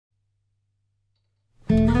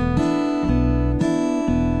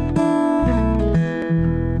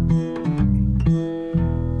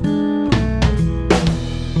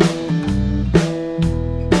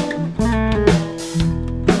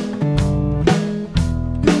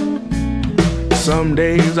Some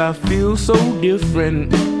days I feel so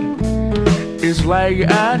different. It's like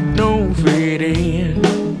I don't fit in.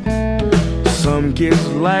 Some kids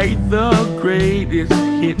like the greatest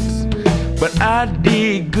hits, but I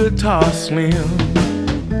dig Guitar Slim.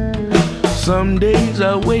 Some days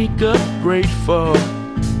I wake up grateful.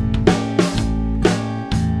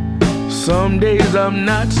 Some days I'm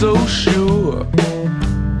not so sure.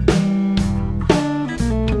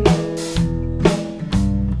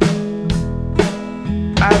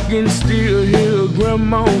 I can still hear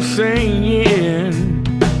Grandma singing,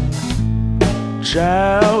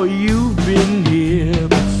 child, you've been here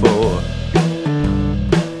before.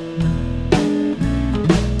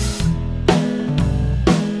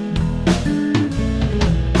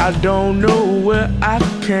 I don't know where I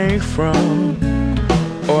came from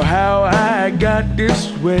or how I got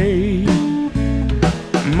this way.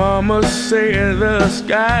 Mama said the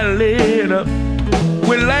sky lit up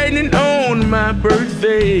with lightning on my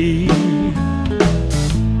birthday.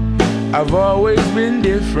 I've always been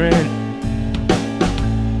different.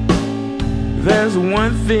 There's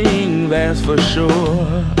one thing that's for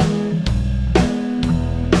sure.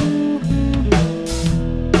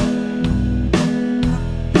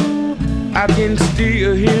 I can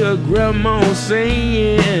still hear Grandma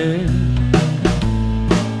saying,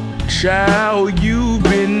 child, you've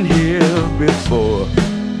been here before.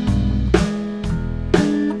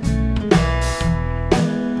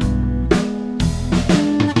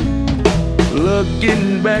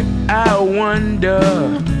 Looking back, I wonder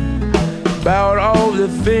about all the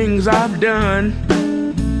things I've done.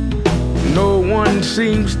 No one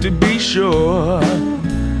seems to be sure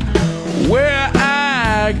where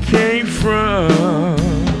I came from.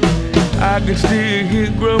 I can still hear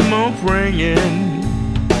Grandma praying,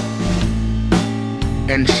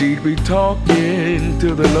 and she'd be talking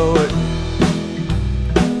to the Lord.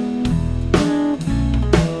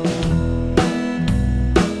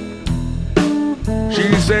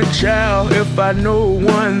 She said, child, if I know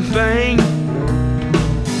one thing,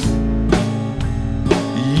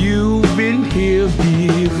 you've been here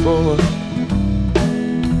before.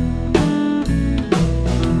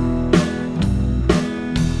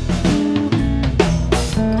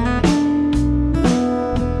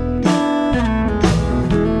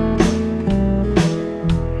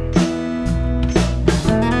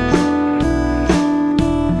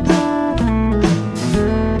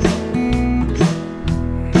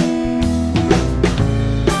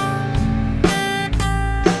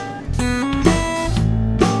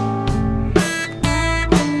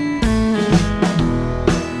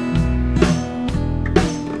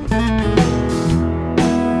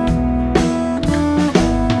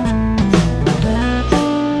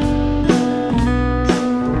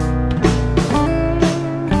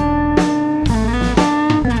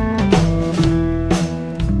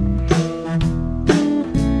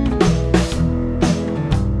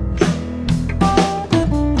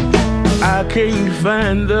 Can't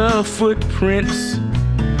find the footprints.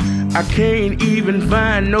 I can't even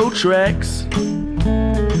find no tracks.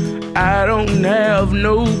 I don't have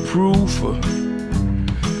no proof of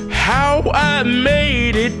how I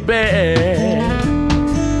made it back.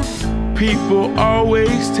 People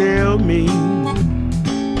always tell me,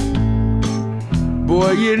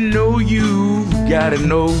 boy, you know you've got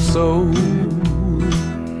an old soul.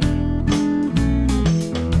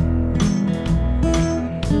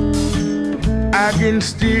 I can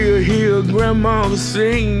still hear Grandma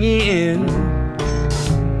singing,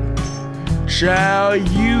 child,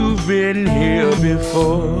 you've been here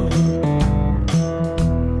before.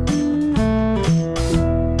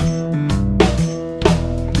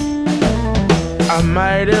 I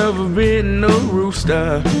might have been a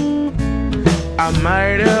rooster, I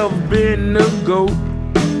might have been a goat,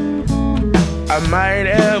 I might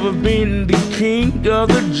have been the king of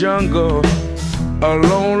the jungle a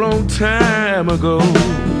long, long time ago.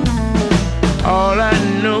 All I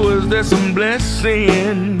know is there's some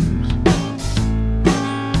blessings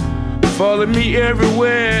follow me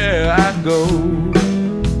everywhere I go.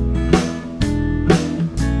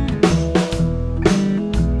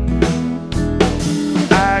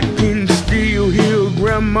 I can still hear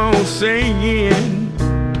Grandma singing,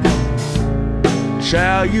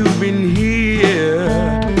 child, you've been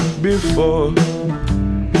here before.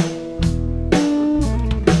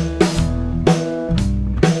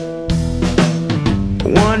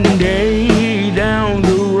 One day down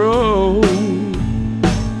the road,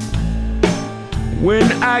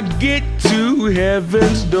 when I get to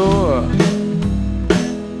heaven's door,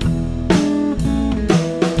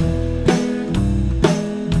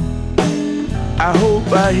 I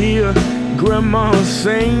hope I hear Grandma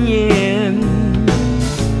singing,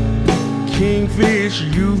 Kingfish,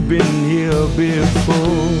 you've been here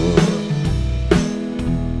before.